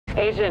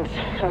Agent,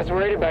 I was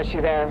worried about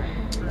you there.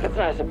 It's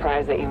not a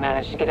surprise that you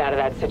managed to get out of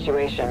that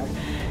situation.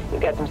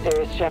 You've got some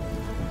serious shit.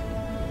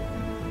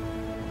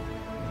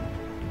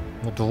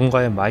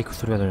 누군가의 마이크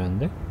소리가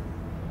들렸는데?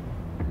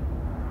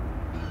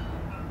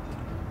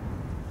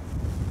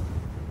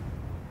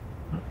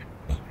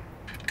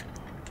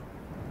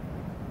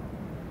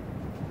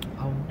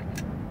 아우,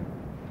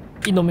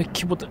 이놈의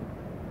키보드.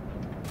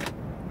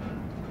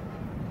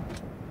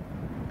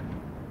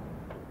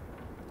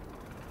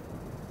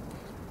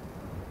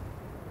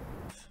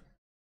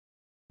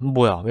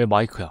 뭐야, 왜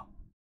마이크야?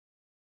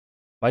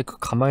 마이크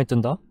가만히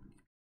뜬다?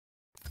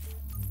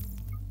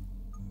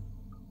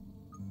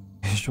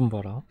 좀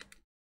봐라.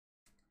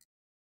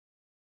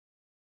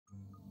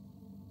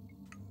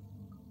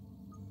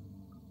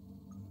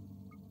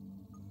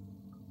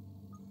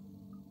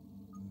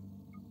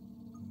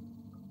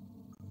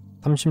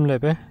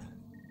 (30레벨)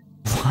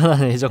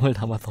 무한한 애정을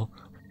담아서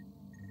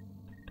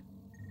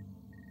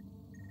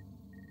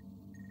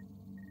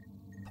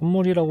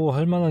선물이라고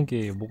할 만한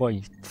게 뭐가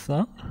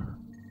있어?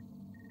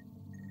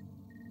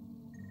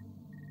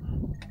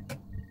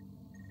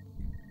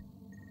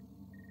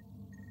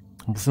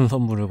 무슨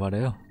선물을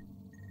바래요?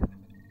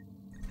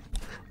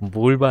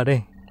 뭘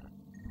바래?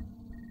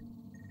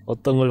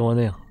 어떤 걸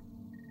원해요?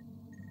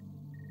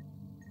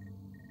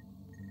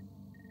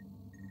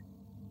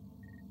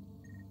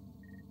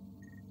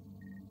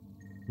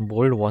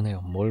 뭘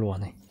원해요? 뭘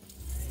원해?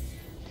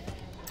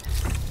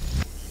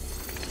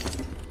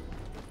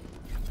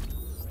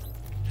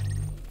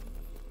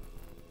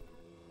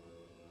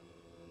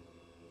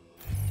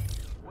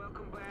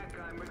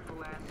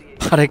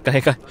 발에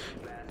갈갈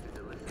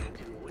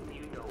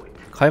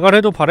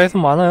갈갈해도 발에서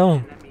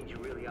많아요.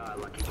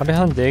 발에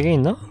한 4개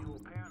있나?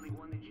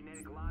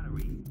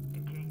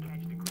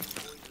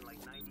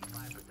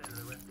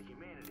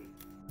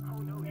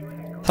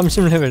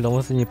 (30레벨)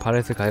 넘었으니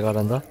발에서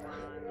갈갈한다?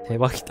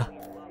 대박이다.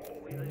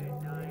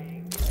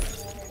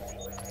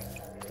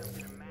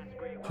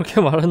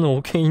 그렇게 말하는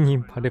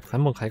오케이님 발에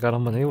한번 갈갈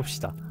한번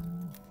해봅시다.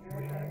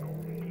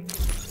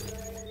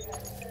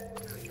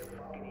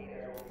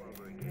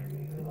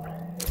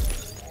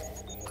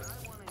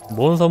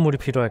 뭔 선물이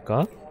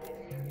필요할까?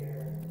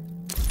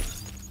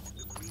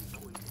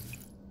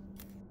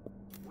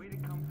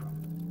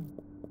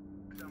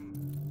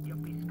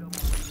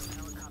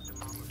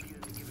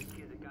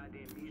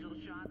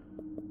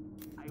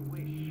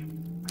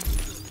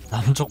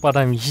 남쪽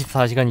바람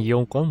 24시간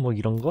이용권? 뭐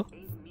이런거?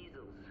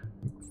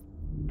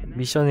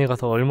 미션에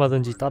가서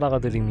얼마든지 따라가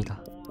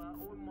드립니다.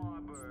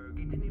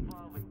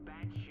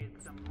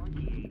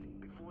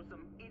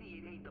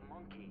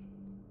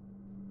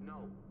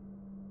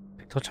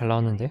 벡터 잘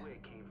나왔는데?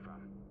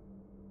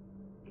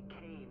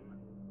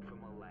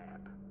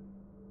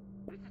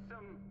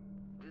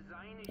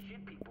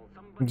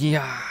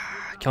 이야,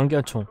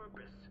 경계한총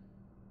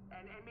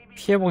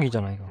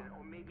피해복이잖아 이거.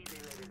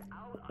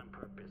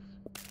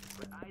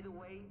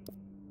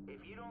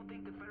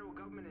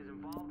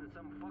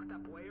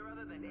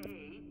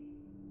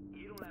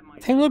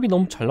 생업이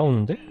너무 잘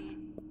나오는데?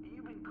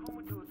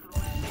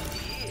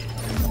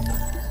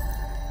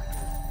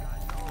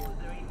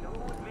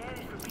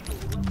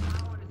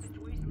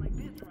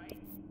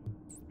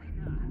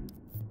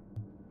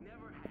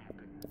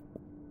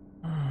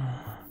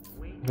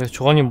 그래서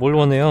조관님 뭘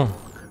원해요?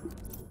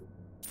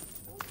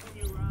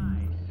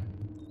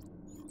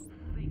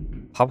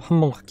 밥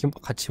한번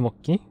같이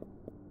먹기?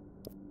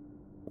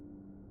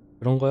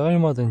 그런 거야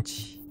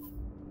얼마든지.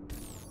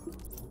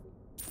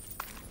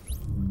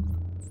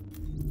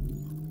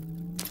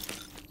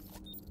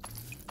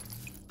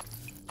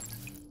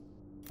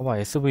 봐봐,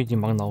 SVD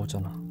막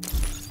나오잖아.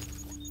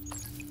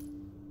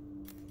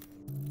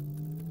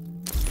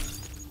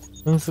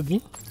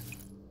 순수기?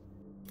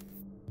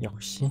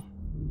 역시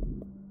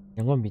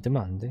이건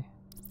믿으면 안 돼.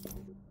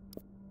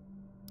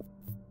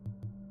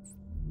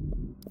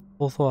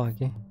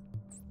 소소하게.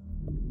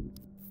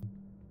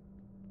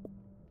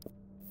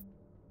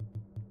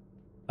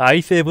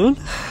 i7?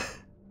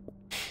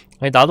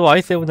 아니 나도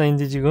i7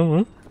 아닌데 지금?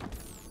 응?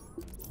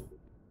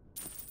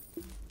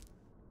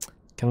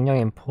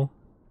 경량 M4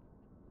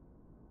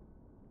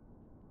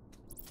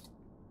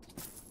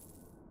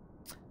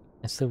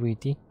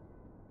 SVD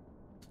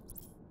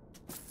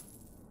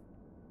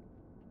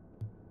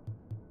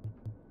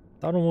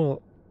따로 뭐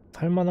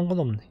할만한 건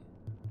없네.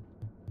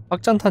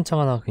 확장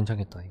탄창 하나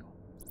괜찮겠다 이거.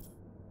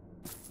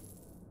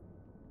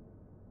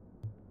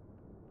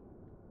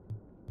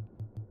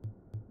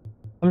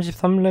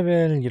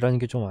 33레벨이라는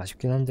게 좀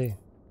아쉽긴 한데.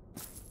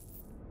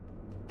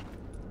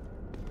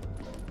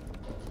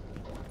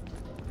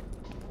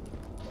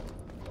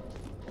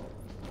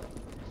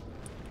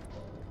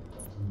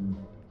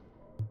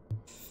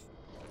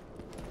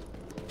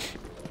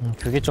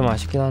 그게 좀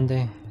아쉽긴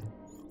한데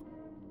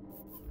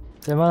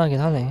쓸만하긴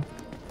하네.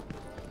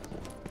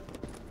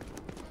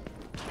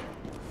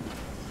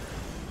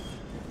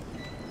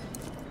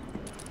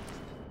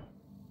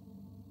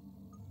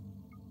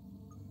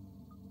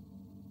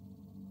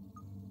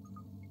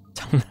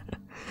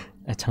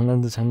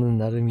 장난도 장난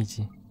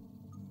나름이지.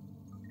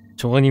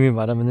 종아님이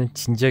말하면은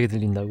진지하게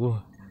들린다고?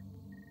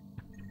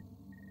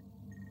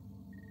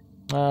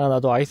 아,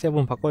 나도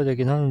i7 바꿔야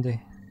되긴 하는데.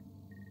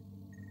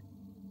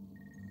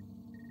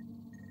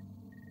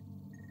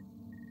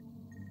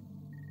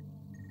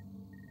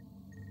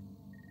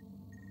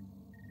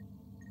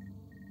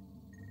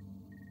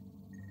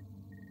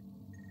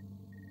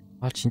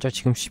 아, 진짜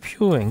지금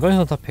CPU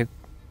엔간해서 다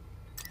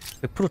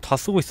 100%다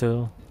쓰고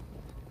있어요.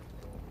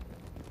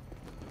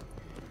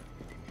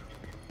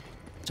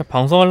 진짜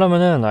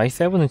방송하려면은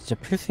i7은 진짜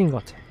필수인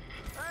것 같아.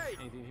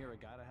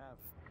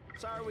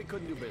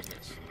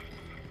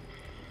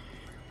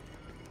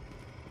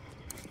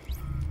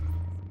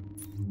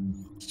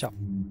 시작.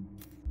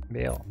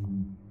 매어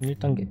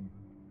 1단계.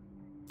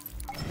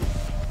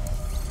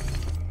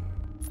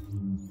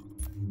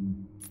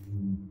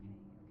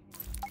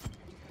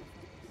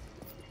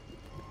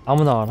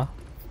 아무나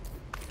알아?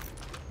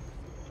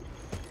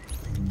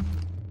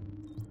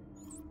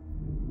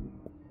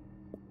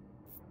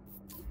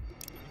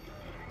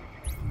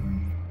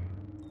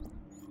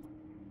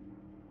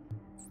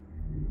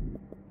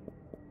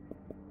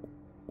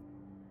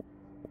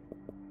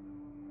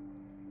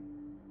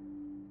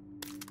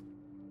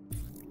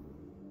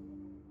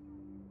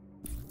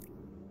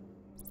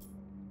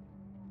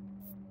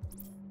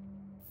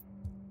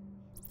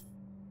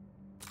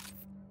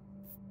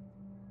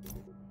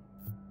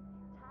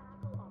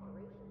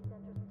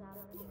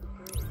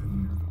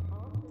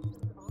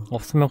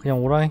 없으면 그냥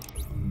오라이.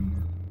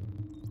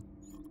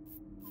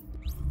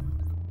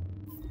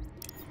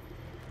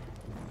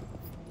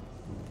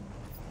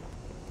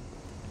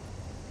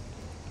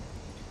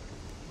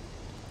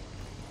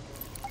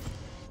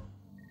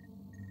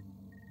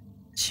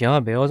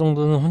 지하 매어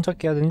정도는 혼자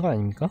깨야 되는 거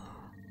아닙니까?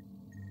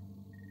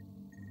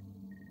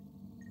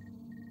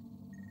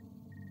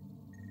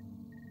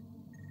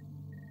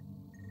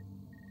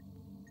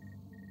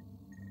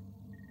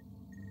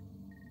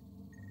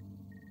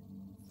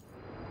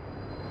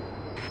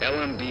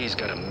 LMB's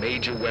got a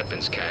major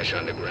weapons cache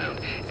underground,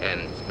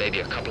 and maybe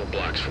a couple of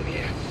blocks from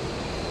here.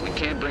 We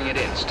can't bring it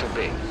in, it's too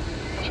big.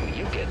 So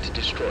you get to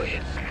destroy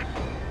it.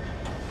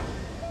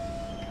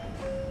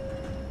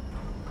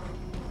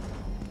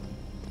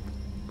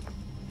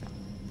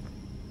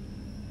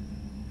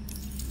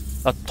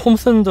 나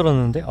톰슨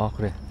들었는데? 아,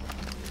 그래.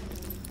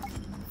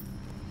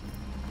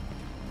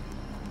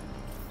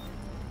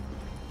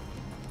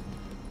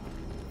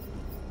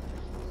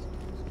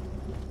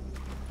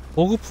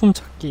 보급품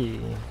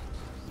찾기.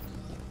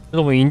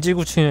 그래도 뭐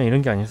인지구축이나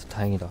이런 게 아니어서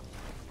다행이다.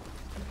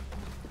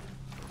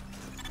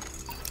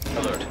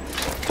 Alert.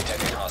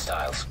 Detecting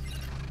hostiles.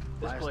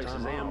 This place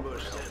is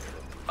ambushed.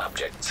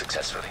 Object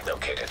successfully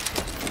located.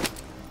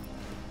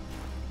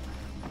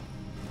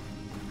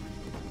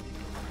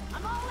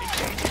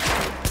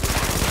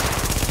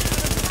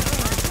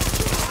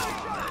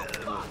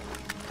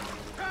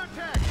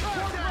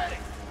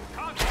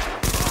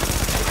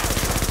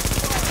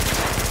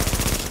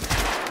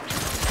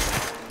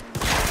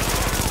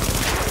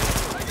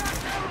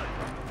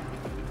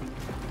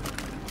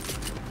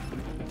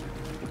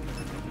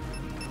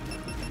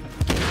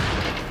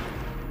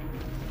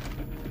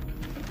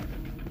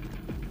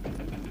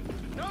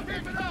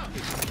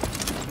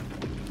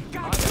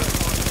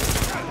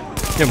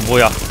 이게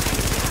뭐야?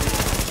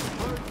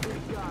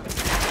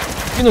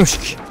 이놈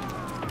시키.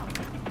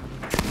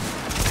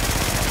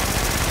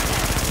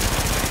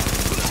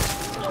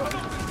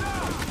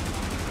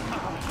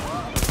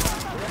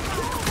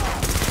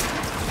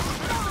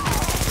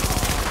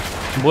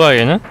 뭐야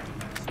얘는?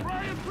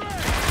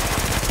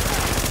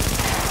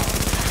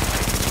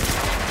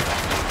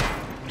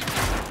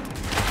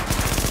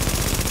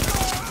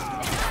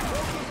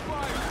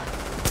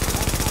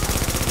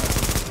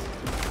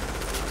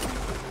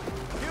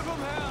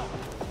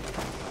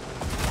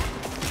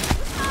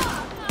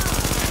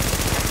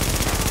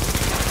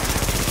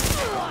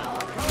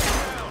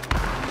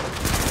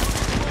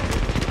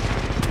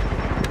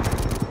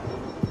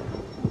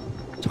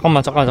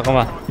 잠깐만.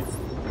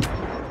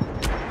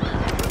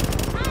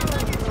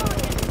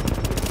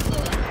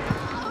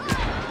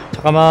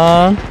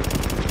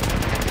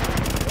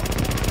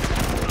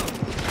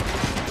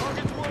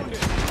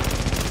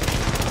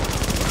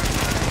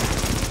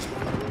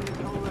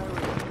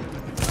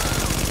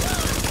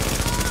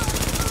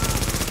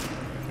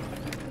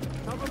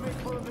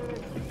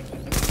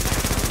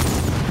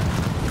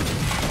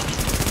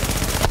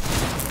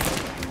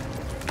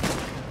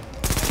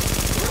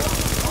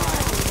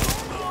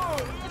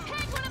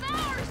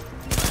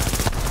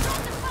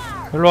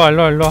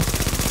 일로와.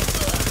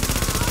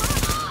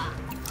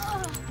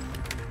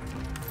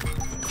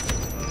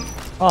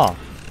 아,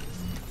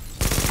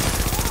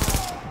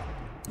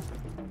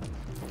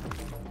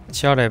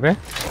 지하 레벨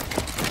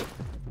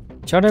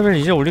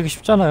이제 올리기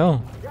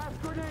쉽잖아요.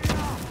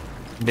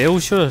 매우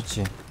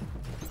쉬워졌지.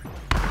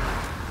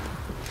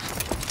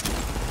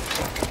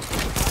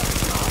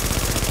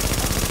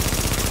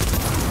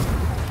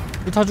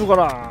 다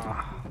죽어라.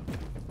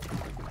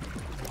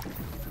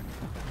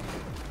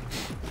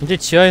 이제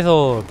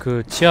지하에서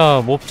그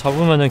지하 몹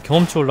잡으면은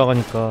경험치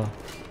올라가니까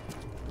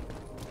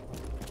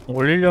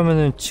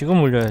올리려면은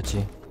지금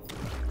올려야지.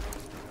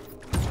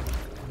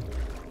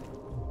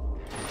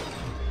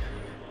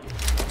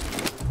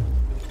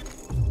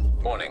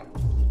 Warning.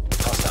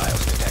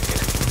 Hostiles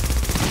detected.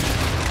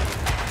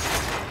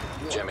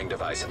 Jamming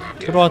device.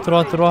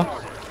 들어와.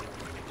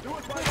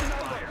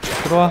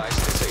 Device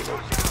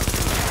disabled.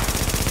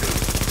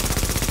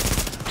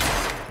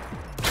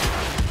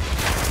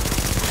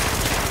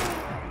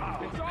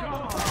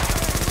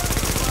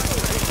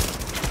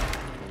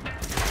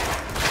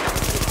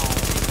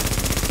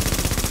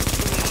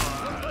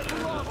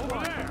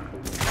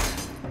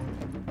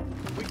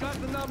 We got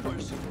the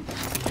numbers.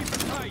 Keep it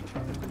tight.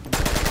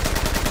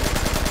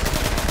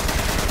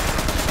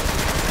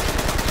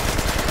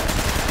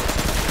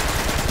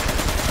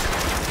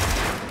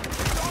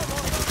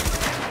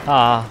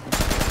 아.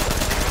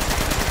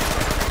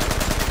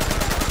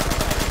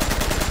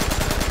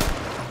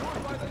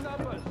 By the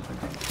numbers.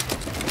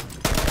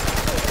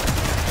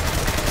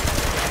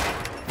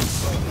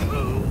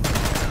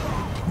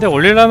 근데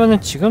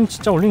올리려면은 지금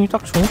진짜 올리는 게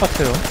딱 좋은 것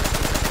같아요.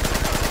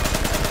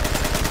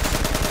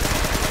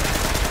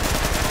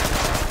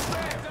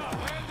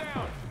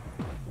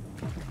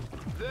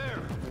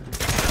 There.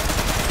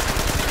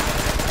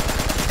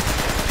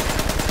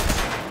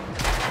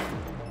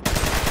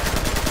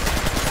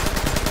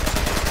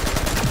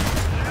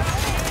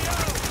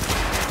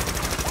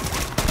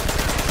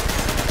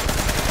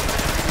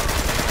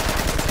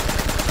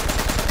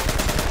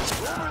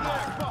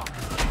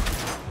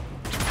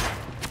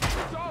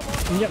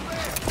 이제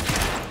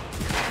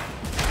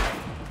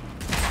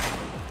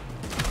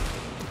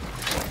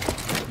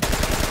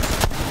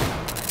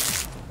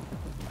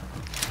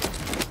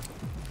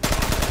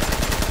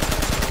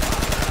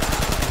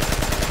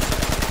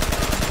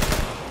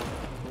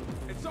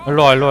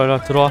일로와.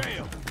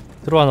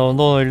 들어와.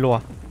 너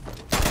일로와.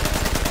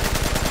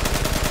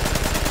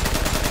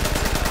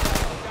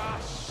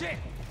 Shit.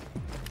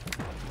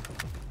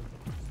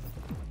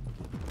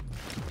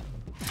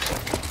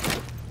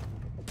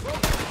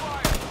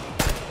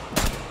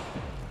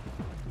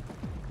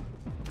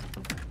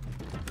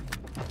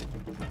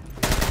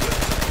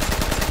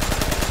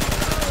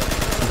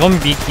 이건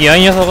미끼야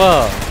이 녀석아.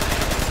 I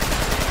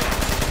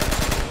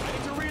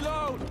need to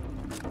reload.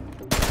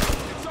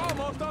 It's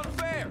almost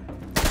unfair.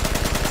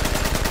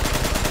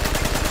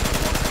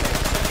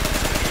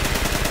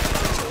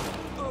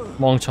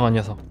 멍청한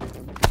녀석.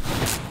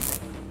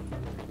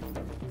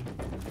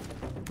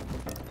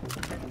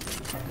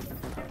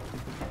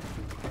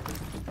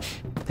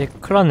 되게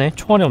큰일났네.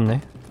 총알이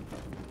없네.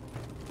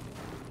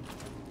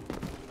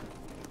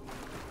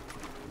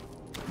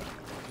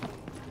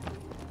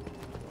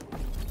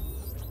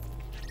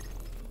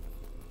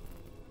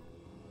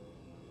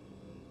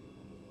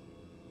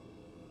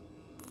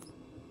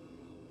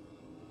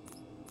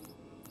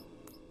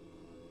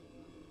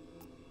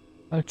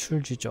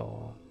 탈출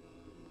지점.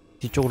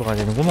 뒤쪽으로 가야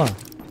되는구만.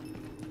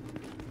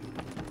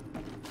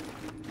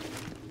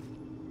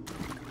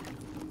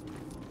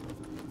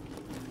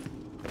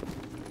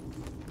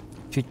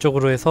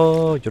 뒤쪽으로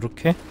해서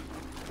요렇게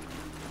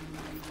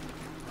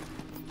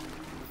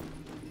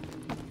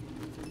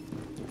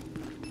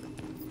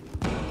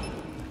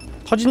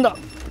터진다.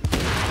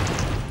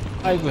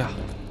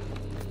 아이고야.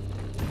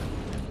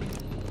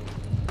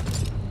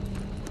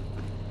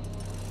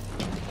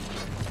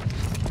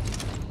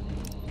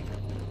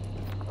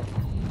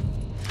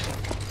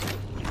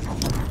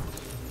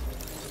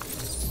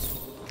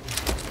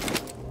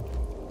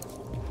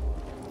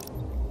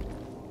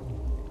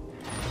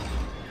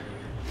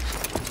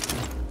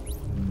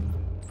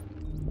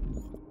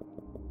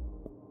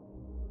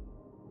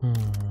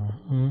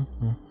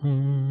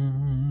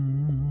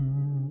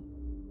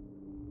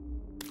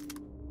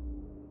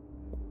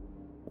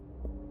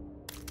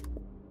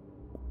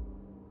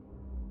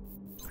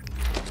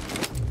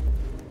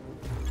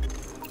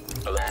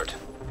 Alert.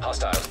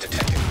 Hostiles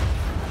detected.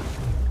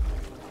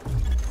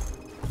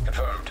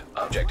 Confirmed.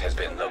 Object has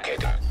been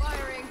located.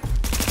 Firing.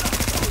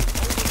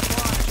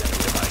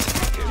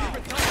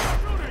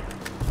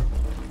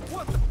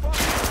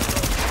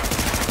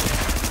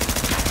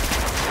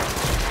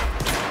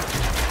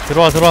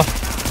 들어와.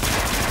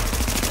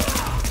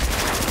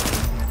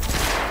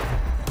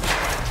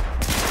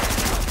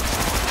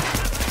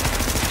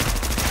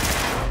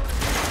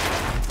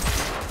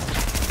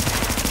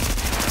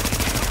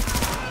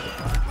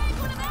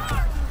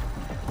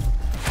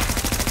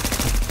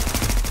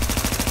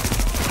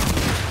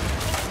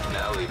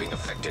 Now leaving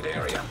affected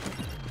area.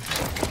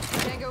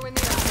 Tango in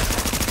the eye.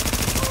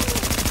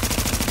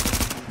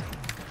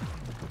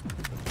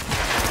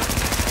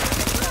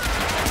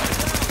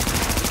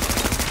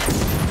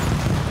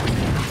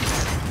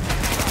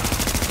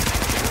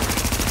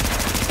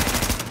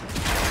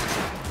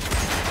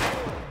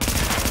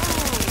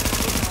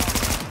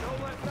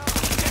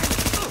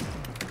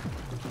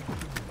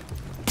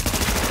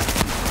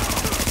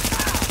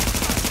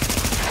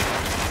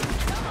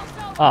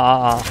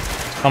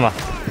 잠깐만.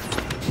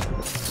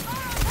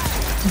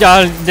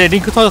 야, 내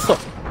링크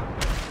터졌어.